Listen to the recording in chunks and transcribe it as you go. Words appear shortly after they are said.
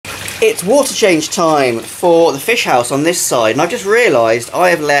It's water change time for the fish house on this side, and I've just realised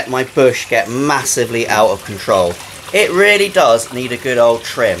I have let my bush get massively out of control. It really does need a good old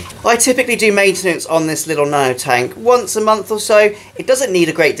trim. I typically do maintenance on this little nano tank once a month or so. It doesn't need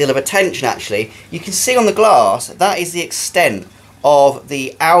a great deal of attention actually. You can see on the glass that is the extent of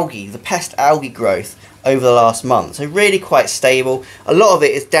the algae, the pest algae growth over the last month. So really quite stable. A lot of it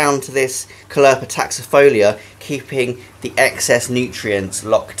is down to this caulerpa taxifolia keeping the excess nutrients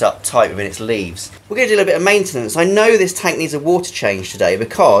locked up tight within its leaves. We're going to do a little bit of maintenance. I know this tank needs a water change today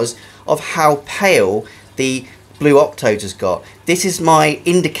because of how pale the blue octodes has got. This is my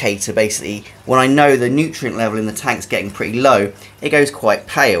indicator basically. When I know the nutrient level in the tank's getting pretty low, it goes quite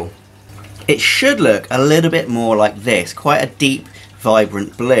pale. It should look a little bit more like this, quite a deep,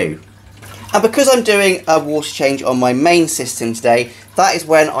 vibrant blue. And because I'm doing a water change on my main system today, that is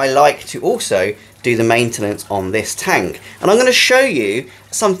when I like to also do the maintenance on this tank. And I'm going to show you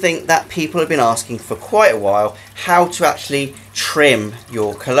something that people have been asking for quite a while, how to actually trim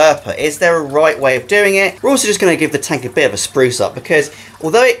your caulerpa. Is there a right way of doing it? We're also just going to give the tank a bit of a spruce up because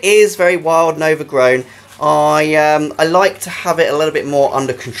although it is very wild and overgrown, I like to have it a little bit more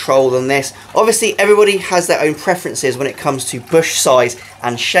under control than this. Obviously everybody has their own preferences when it comes to bush size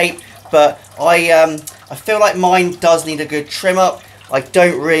and shape, but I feel like mine does need a good trim up. I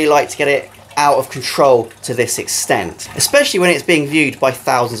don't really like to get it out of control to this extent, especially when it's being viewed by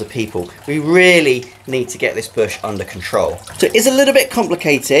thousands of people. We really need to get this bush under control. So it is a little bit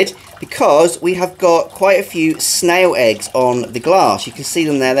complicated because we have got quite a few snail eggs on the glass. You can see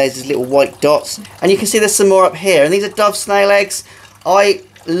them there, there's these little white dots, and you can see there's some more up here, and these are dove snail eggs. I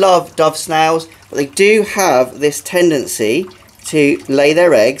love dove snails, but they do have this tendency to lay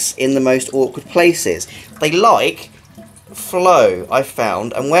their eggs in the most awkward places. They like flow, I've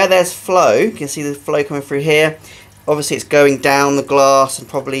found, and where there's flow, you can see the flow coming through here, obviously it's going down the glass and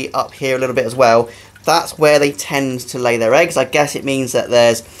probably up here a little bit as well. That's where they tend to lay their eggs. I guess it means that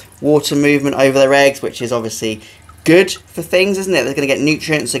there's water movement over their eggs, which is obviously good for things, isn't it? They're going to get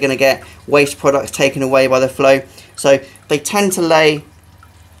nutrients, they're going to get waste products taken away by the flow, so they tend to lay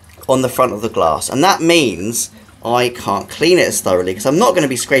on the front of the glass, and that means I can't clean it as thoroughly because I'm not going to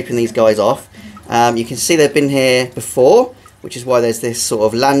be scraping these guys off. You can see they've been here before, which is why there's this sort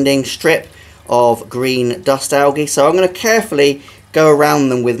of landing strip of green dust algae. So I'm going to carefully go around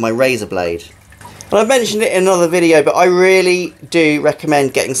them with my razor blade. And I've mentioned it in another video, but I really do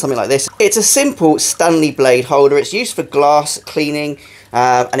recommend getting something like this. It's a simple Stanley blade holder. It's used for glass cleaning,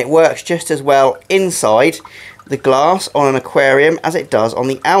 and it works just as well inside the glass on an aquarium as it does on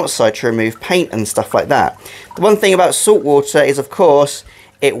the outside to remove paint and stuff like that. The one thing about salt water is, of course,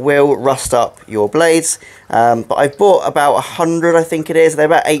 it will rust up your blades, but I've bought about 100, I think it is. They're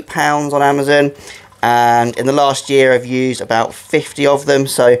about £8 on Amazon, and in the last year I've used about 50 of them,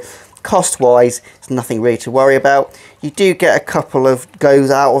 so cost-wise it's nothing really to worry about. You do get a couple of goes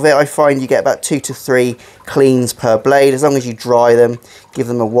out of it. I find you get about 2 to 3 cleans per blade. As long as you dry them, give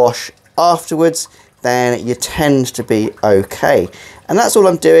them a wash afterwards, then you tend to be okay. And that's all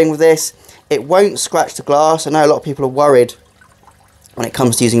I'm doing with this. It won't scratch the glass. I know a lot of people are worried when it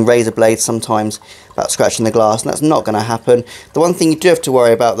comes to using razor blades sometimes about scratching the glass, and that's not going to happen. The one thing you do have to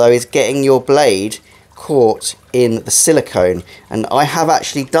worry about though is getting your blade caught in the silicone, and I have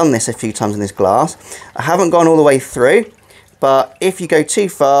actually done this a few times in this glass. I haven't gone all the way through, but if you go too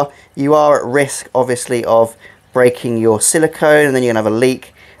far you are at risk obviously of breaking your silicone, and then you're going to have a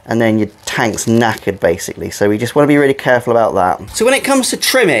leak and then your tank's knackered basically. So we just want to be really careful about that. So when it comes to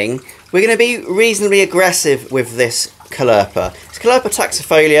trimming, we're going to be reasonably aggressive with this caulerpa. It's Caulerpa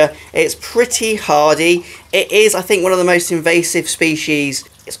taxifolia. It's pretty hardy. It is, I think, one of the most invasive species.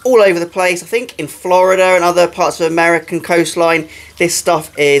 It's all over the place. I think in Florida and other parts of the American coastline, this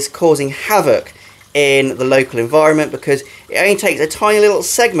stuff is causing havoc in the local environment because it only takes a tiny little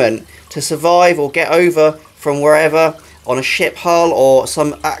segment to survive or get over from wherever on a ship hull, or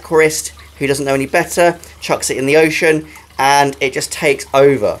some aquarist who doesn't know any better chucks it in the ocean and it just takes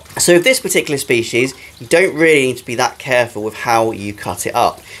over. So with this particular species, you don't really need to be that careful with how you cut it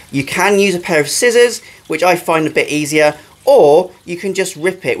up. You can use a pair of scissors, which I find a bit easier, or you can just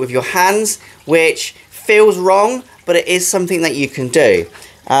rip it with your hands, which feels wrong, but it is something that you can do.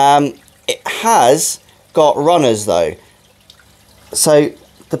 It has got runners though. So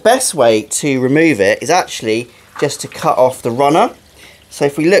the best way to remove it is actually just to cut off the runner. So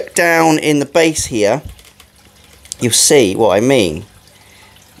if we look down in the base here, you'll see what I mean.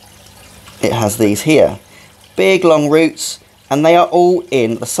 It has these here, big long roots, and they are all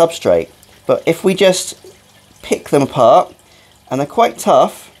in the substrate. But if we just pick them apart, and they're quite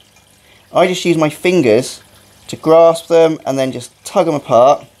tough, I just use my fingers to grasp them and then just tug them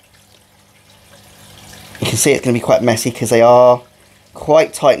apart, can see it's going to be quite messy because they are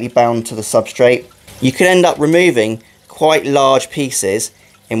quite tightly bound to the substrate. You could end up removing quite large pieces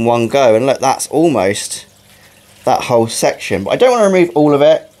in one go, and look, that's almost that whole section. But I don't want to remove all of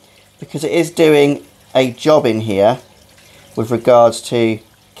it because it is doing a job in here with regards to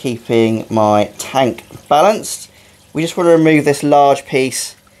keeping my tank balanced. We just want to remove this large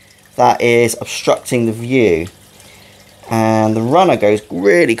piece that is obstructing the view, and the runner goes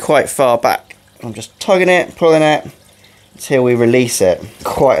really quite far back. I'm just tugging it, pulling it until we release it.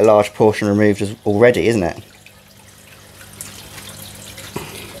 Quite a large portion removed already, isn't it?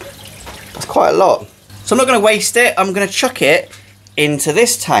 That's quite a lot. So I'm not going to waste it. I'm going to chuck it into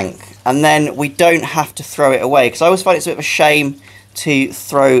this tank, and then we don't have to throw it away, because I always find it's a bit of a shame to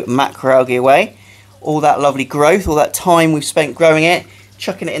throw macroalgae away. All that lovely growth, all that time we've spent growing it,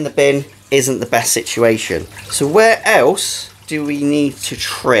 chucking it in the bin isn't the best situation. So where else do we need to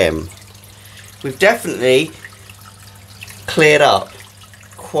trim? We've definitely cleared up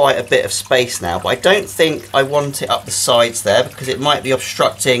quite a bit of space now, but I don't think I want it up the sides there because it might be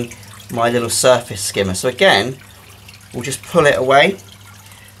obstructing my little surface skimmer. So again, we'll just pull it away,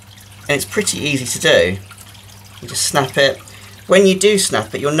 and it's pretty easy to do. You just snap it. When you do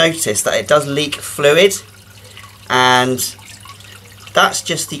snap it, you'll notice that it does leak fluid, and that's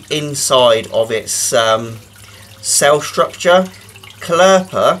just the inside of its cell structure.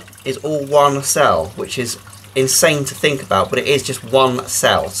 Caulerpa is all one cell, which is insane to think about, but it is just one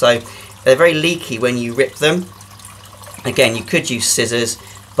cell. So they're very leaky when you rip them. Again, you could use scissors,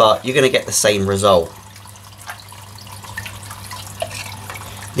 but you're going to get the same result.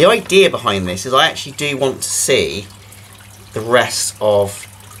 The idea behind this is I actually do want to see the rest of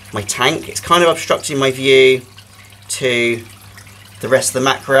my tank. It's kind of obstructing my view to the rest of the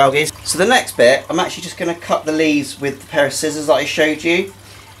macroalgae. So the next bit, I'm actually just going to cut the leaves with the pair of scissors that I showed you.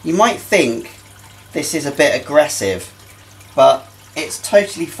 You might think this is a bit aggressive, but it's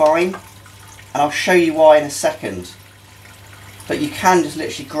totally fine, and I'll show you why in a second. But you can just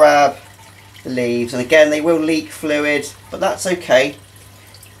literally grab the leaves, and again they will leak fluid, but that's okay.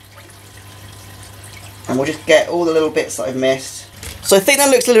 And we'll just get all the little bits that I've missed. So I think that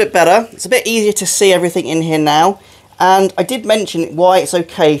looks a little bit better. It's a bit easier to see everything in here now. And I did mention why it's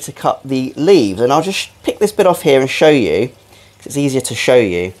okay to cut the leaves, and I'll just pick this bit off here and show you, because it's easier to show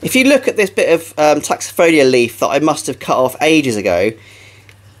you. If you look at this bit of taxifolia leaf that I must have cut off ages ago,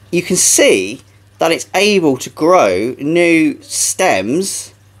 you can see that it's able to grow new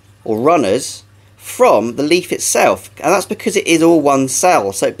stems or runners from the leaf itself, and that's because it is all one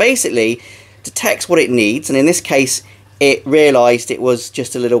cell. So it basically detects what it needs, and in this case it realised it was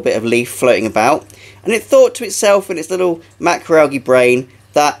just a little bit of leaf floating about, and it thought to itself in its little macroalgae brain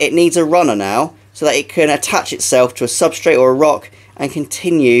that it needs a runner now so that it can attach itself to a substrate or a rock and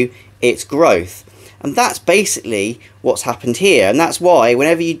continue its growth. And that's basically what's happened here, and that's why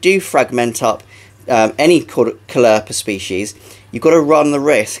whenever you do fragment up any caulerpa species, you've got to run the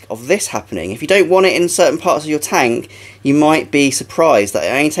risk of this happening. If you don't want it in certain parts of your tank, you might be surprised that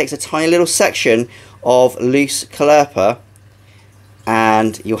it only takes a tiny little section of loose caulerpa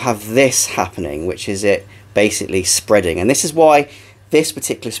and you'll have this happening, which is it basically spreading. And this is why this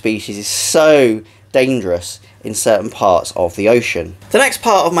particular species is so dangerous in certain parts of the ocean. The next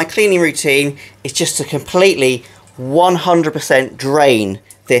part of my cleaning routine is just to completely 100% drain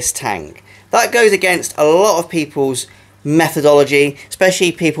this tank. That goes against a lot of people's methodology,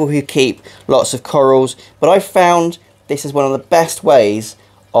 especially people who keep lots of corals, but I've found this is one of the best ways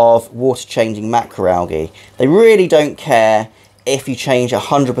of water changing macroalgae. They really don't care if you change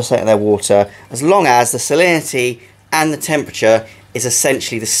 100% of their water, as long as the salinity and the temperature is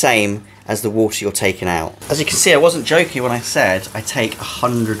essentially the same as the water you're taking out. As you can see, I wasn't joking when I said I take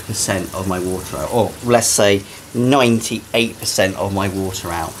 100% of my water out, or let's say 98% of my water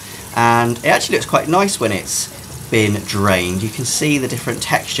out. And it actually looks quite nice when it's been drained. You can see the different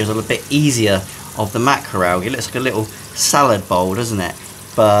textures are a bit easier of the macroalgae. It looks like a little salad bowl, doesn't it?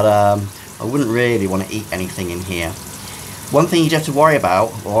 But I wouldn't really want to eat anything in here. One thing you have to worry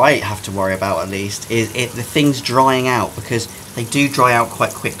about, or I have to worry about at least, is the things drying out, because they do dry out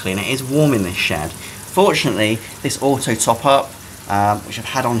quite quickly, and it is warm in this shed. Fortunately, this auto top up, which I've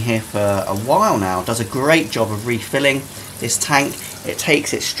had on here for a while now, does a great job of refilling this tank. It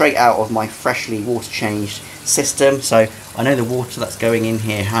takes it straight out of my freshly water changed system, so I know the water that's going in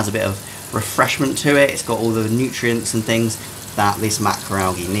here has a bit of refreshment to it. It's got all the nutrients and things that this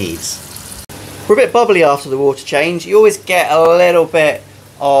macroalgae needs. We're a bit bubbly after the water change. You always get a little bit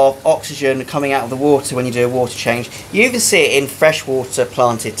of oxygen coming out of the water when you do a water change. You even see it in freshwater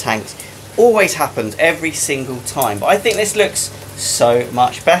planted tanks. Always happens every single time, but I think this looks so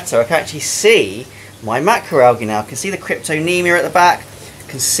much better. I can actually see my macroalgae now. You can see the cryptonemia at the back, you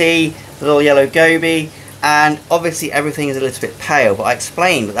can see the little yellow goby, and obviously everything is a little bit pale, but I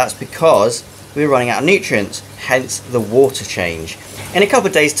explained that that's because we're running out of nutrients, hence the water change. In a couple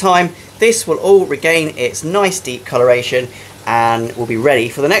of days time, this will all regain its nice deep coloration and we'll be ready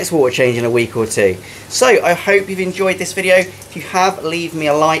for the next water change in a week or two. So I hope you've enjoyed this video. If you have, leave me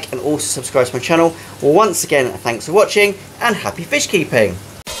a like and also subscribe to my channel. Well, once again, thanks for watching and happy fish keeping.